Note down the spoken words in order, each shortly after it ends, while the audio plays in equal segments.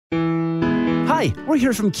Hi, we're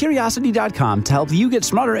here from Curiosity.com to help you get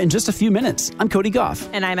smarter in just a few minutes. I'm Cody Goff.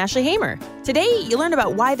 And I'm Ashley Hamer. Today, you learn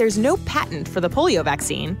about why there's no patent for the polio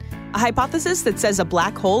vaccine, a hypothesis that says a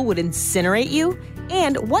black hole would incinerate you,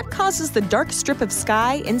 and what causes the dark strip of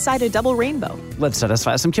sky inside a double rainbow. Let's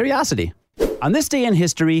satisfy some curiosity. On this day in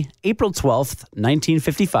history, April 12th,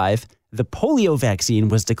 1955, the polio vaccine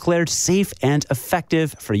was declared safe and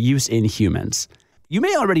effective for use in humans. You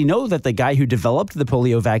may already know that the guy who developed the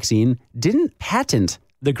polio vaccine didn't patent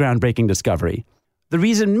the groundbreaking discovery. The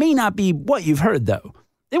reason may not be what you've heard, though.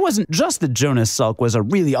 It wasn't just that Jonas Salk was a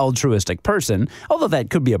really altruistic person, although that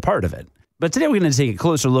could be a part of it. But today we're going to take a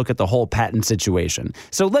closer look at the whole patent situation.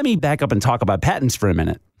 So let me back up and talk about patents for a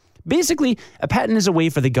minute. Basically, a patent is a way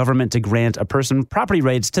for the government to grant a person property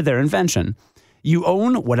rights to their invention. You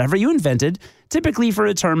own whatever you invented, typically for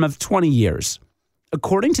a term of 20 years.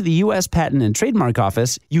 According to the U.S. Patent and Trademark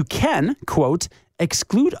Office, you can, quote,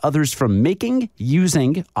 exclude others from making,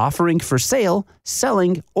 using, offering for sale,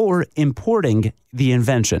 selling, or importing the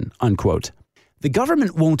invention, unquote. The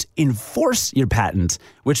government won't enforce your patent,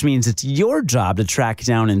 which means it's your job to track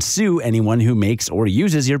down and sue anyone who makes or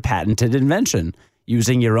uses your patented invention,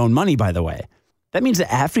 using your own money, by the way. That means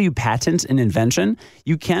that after you patent an invention,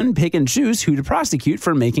 you can pick and choose who to prosecute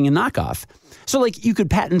for making a knockoff. So like you could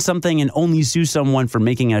patent something and only sue someone for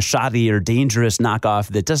making a shoddy or dangerous knockoff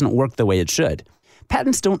that doesn't work the way it should.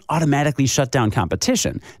 Patents don't automatically shut down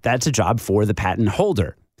competition. That's a job for the patent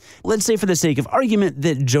holder. Let's say for the sake of argument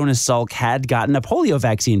that Jonas Salk had gotten a polio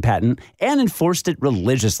vaccine patent and enforced it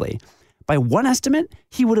religiously. By one estimate,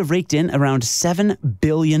 he would have raked in around $7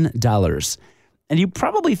 billion. And you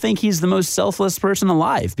probably think he's the most selfless person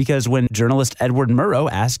alive because when journalist Edward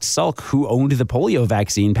Murrow asked Salk who owned the polio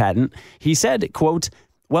vaccine patent, he said, quote,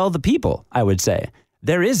 well, the people, I would say.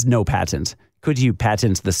 There is no patent. Could you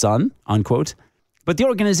patent the sun, unquote? But the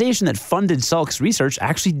organization that funded Salk's research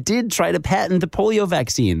actually did try to patent the polio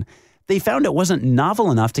vaccine. They found it wasn't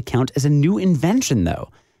novel enough to count as a new invention, though.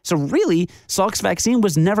 So really, Salk's vaccine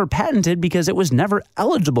was never patented because it was never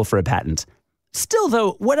eligible for a patent. Still,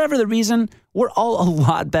 though, whatever the reason, we're all a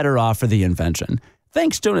lot better off for the invention.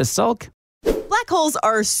 Thanks, Jonas Salk. Black holes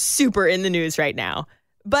are super in the news right now.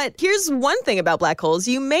 But here's one thing about black holes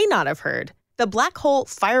you may not have heard. The black hole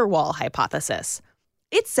firewall hypothesis.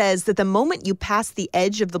 It says that the moment you pass the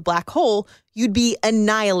edge of the black hole, you'd be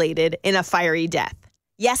annihilated in a fiery death.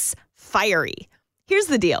 Yes, fiery. Here's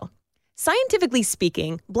the deal. Scientifically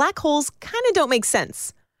speaking, black holes kind of don't make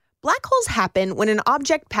sense. Black holes happen when an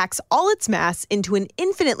object packs all its mass into an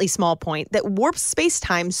infinitely small point that warps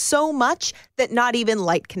space-time so much that not even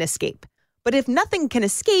light can escape. But if nothing can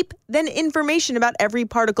escape, then information about every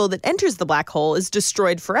particle that enters the black hole is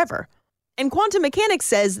destroyed forever. And quantum mechanics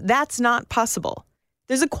says that's not possible.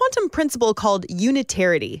 There's a quantum principle called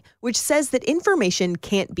unitarity, which says that information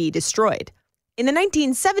can't be destroyed. In the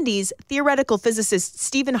 1970s, theoretical physicists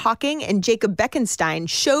Stephen Hawking and Jacob Bekenstein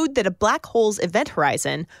showed that a black hole's event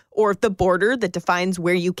horizon, or the border that defines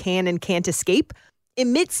where you can and can't escape,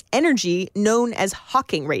 emits energy known as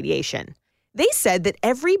Hawking radiation. They said that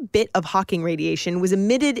every bit of Hawking radiation was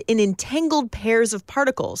emitted in entangled pairs of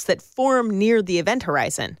particles that form near the event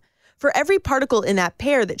horizon. For every particle in that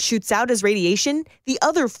pair that shoots out as radiation, the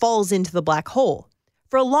other falls into the black hole.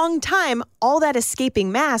 For a long time, all that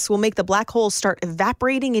escaping mass will make the black hole start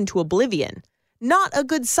evaporating into oblivion. Not a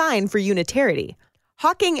good sign for unitarity.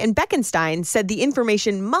 Hawking and Bekenstein said the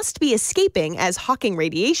information must be escaping as Hawking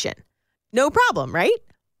radiation. No problem, right?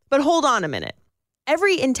 But hold on a minute.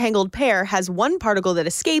 Every entangled pair has one particle that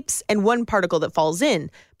escapes and one particle that falls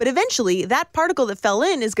in, but eventually that particle that fell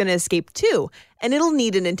in is going to escape too, and it'll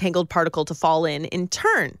need an entangled particle to fall in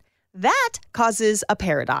turn. That causes a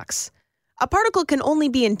paradox. A particle can only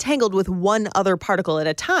be entangled with one other particle at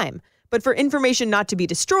a time, but for information not to be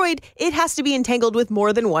destroyed, it has to be entangled with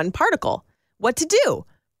more than one particle. What to do?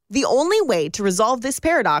 The only way to resolve this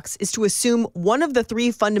paradox is to assume one of the three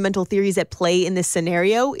fundamental theories at play in this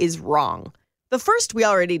scenario is wrong. The first we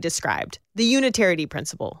already described, the unitarity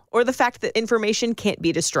principle, or the fact that information can't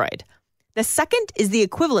be destroyed. The second is the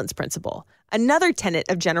equivalence principle, another tenet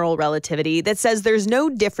of general relativity that says there's no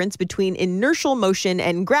difference between inertial motion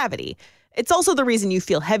and gravity. It's also the reason you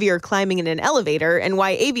feel heavier climbing in an elevator and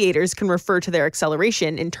why aviators can refer to their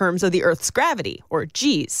acceleration in terms of the Earth's gravity, or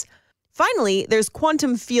G's. Finally, there's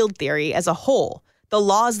quantum field theory as a whole, the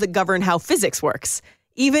laws that govern how physics works,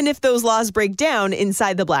 even if those laws break down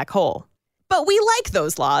inside the black hole. But we like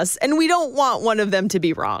those laws, and we don't want one of them to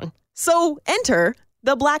be wrong. So enter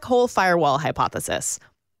the black hole firewall hypothesis.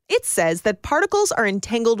 It says that particles are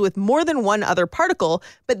entangled with more than one other particle,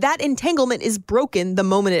 but that entanglement is broken the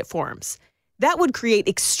moment it forms. That would create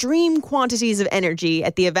extreme quantities of energy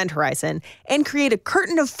at the event horizon and create a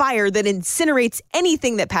curtain of fire that incinerates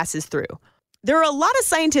anything that passes through. There are a lot of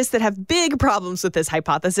scientists that have big problems with this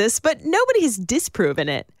hypothesis, but nobody has disproven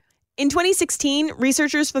it. In 2016,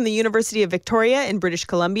 researchers from the University of Victoria in British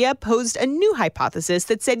Columbia posed a new hypothesis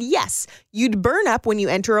that said, yes, you'd burn up when you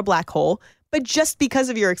enter a black hole, but just because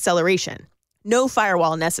of your acceleration. No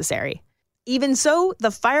firewall necessary. Even so,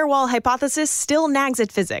 the firewall hypothesis still nags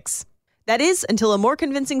at physics. That is, until a more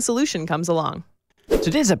convincing solution comes along.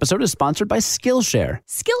 Today's episode is sponsored by Skillshare.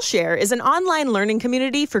 Skillshare is an online learning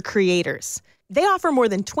community for creators. They offer more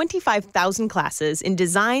than 25,000 classes in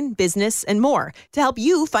design, business, and more to help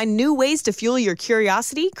you find new ways to fuel your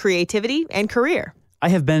curiosity, creativity, and career. I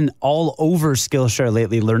have been all over Skillshare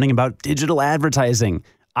lately learning about digital advertising.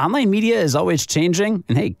 Online media is always changing,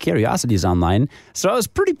 and hey, curiosity is online. So I was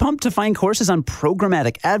pretty pumped to find courses on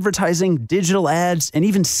programmatic advertising, digital ads, and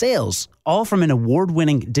even sales, all from an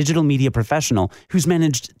award-winning digital media professional who's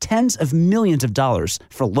managed tens of millions of dollars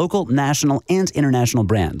for local, national, and international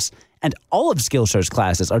brands. And all of Skillshare's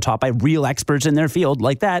classes are taught by real experts in their field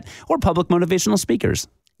like that, or public motivational speakers.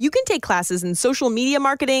 You can take classes in social media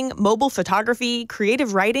marketing, mobile photography,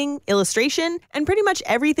 creative writing, illustration, and pretty much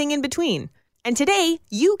everything in between. And today,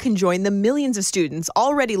 you can join the millions of students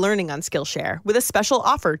already learning on Skillshare with a special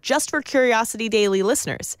offer just for Curiosity Daily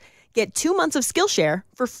listeners. Get 2 months of Skillshare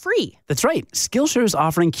for free. That's right. Skillshare is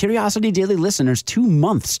offering Curiosity Daily listeners 2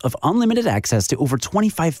 months of unlimited access to over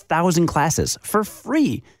 25,000 classes for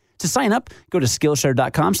free. To sign up, go to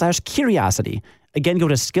Skillshare.com/curiosity. Again, go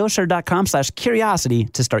to Skillshare.com/curiosity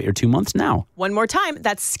to start your 2 months now. One more time,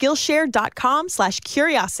 that's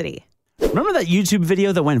Skillshare.com/curiosity. Remember that YouTube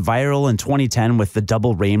video that went viral in 2010 with the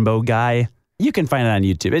double rainbow guy? You can find it on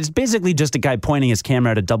YouTube. It's basically just a guy pointing his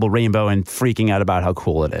camera at a double rainbow and freaking out about how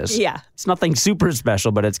cool it is. Yeah. It's nothing super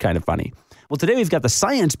special, but it's kind of funny. Well, today we've got the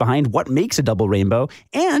science behind what makes a double rainbow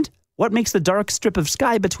and what makes the dark strip of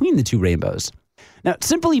sky between the two rainbows. Now,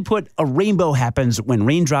 simply put, a rainbow happens when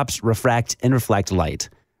raindrops refract and reflect light.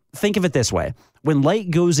 Think of it this way. When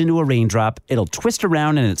light goes into a raindrop, it'll twist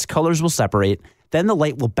around and its colors will separate. Then the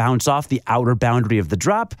light will bounce off the outer boundary of the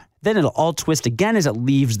drop. Then it'll all twist again as it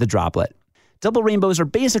leaves the droplet. Double rainbows are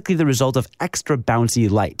basically the result of extra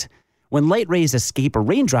bouncy light. When light rays escape a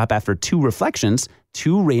raindrop after 2 reflections,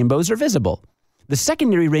 2 rainbows are visible. The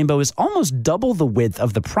secondary rainbow is almost double the width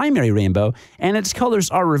of the primary rainbow, and its colors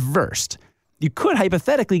are reversed. You could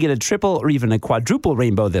hypothetically get a triple or even a quadruple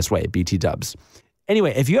rainbow this way, BT dubs.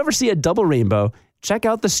 Anyway, if you ever see a double rainbow, check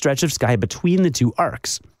out the stretch of sky between the 2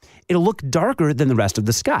 arcs. It'll look darker than the rest of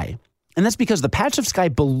the sky. And that's because the patch of sky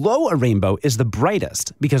below a rainbow is the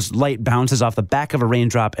brightest, because light bounces off the back of a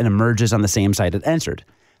raindrop and emerges on the same side it entered.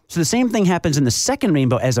 So the same thing happens in the second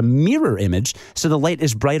rainbow as a mirror image, so the light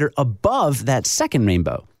is brighter above that second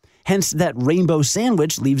rainbow. Hence, that rainbow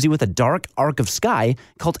sandwich leaves you with a dark arc of sky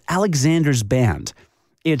called Alexander's Band.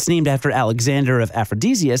 It's named after Alexander of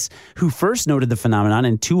Aphrodisias, who first noted the phenomenon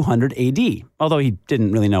in 200 AD, although he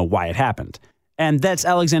didn't really know why it happened. And that's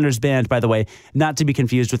Alexander's Band, by the way, not to be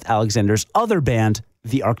confused with Alexander's other band,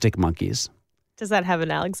 the Arctic Monkeys. Does that have an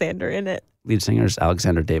Alexander in it? Lead singer is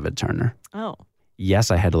Alexander David Turner. Oh. Yes,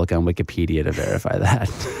 I had to look on Wikipedia to verify that.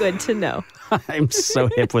 Good to know. I'm so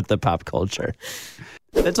hip with the pop culture.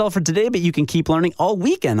 That's all for today, but you can keep learning all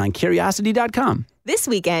weekend on Curiosity.com. This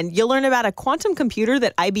weekend, you'll learn about a quantum computer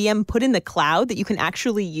that IBM put in the cloud that you can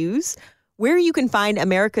actually use, where you can find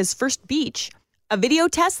America's first beach, a video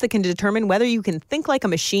test that can determine whether you can think like a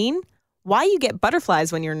machine, why you get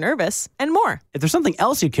butterflies when you're nervous, and more. If there's something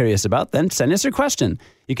else you're curious about, then send us your question.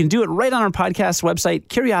 You can do it right on our podcast website,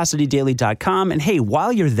 curiositydaily.com. And hey,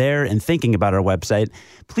 while you're there and thinking about our website,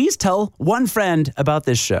 please tell one friend about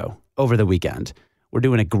this show over the weekend. We're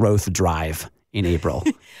doing a growth drive in April.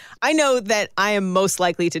 I know that I am most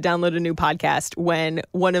likely to download a new podcast when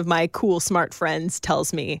one of my cool, smart friends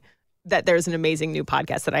tells me that there's an amazing new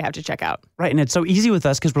podcast that I have to check out. Right, and it's so easy with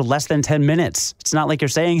us because we're less than 10 minutes. It's not like you're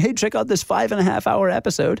saying, hey, check out this 5.5-hour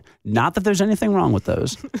episode. Not that there's anything wrong with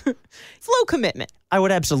those. It's low commitment. I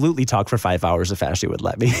would absolutely talk for 5 hours if Ashley would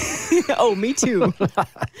let me. Oh, me too.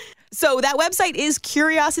 So that website is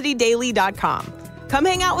curiositydaily.com. Come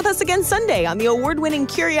hang out with us again Sunday on the award-winning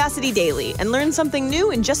Curiosity Daily and learn something new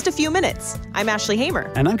in just a few minutes. I'm Ashley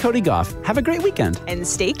Hamer. And I'm Cody Goff. Have a great weekend. And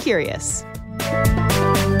stay curious.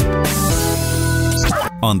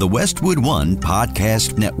 On the Westwood One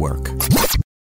Podcast Network.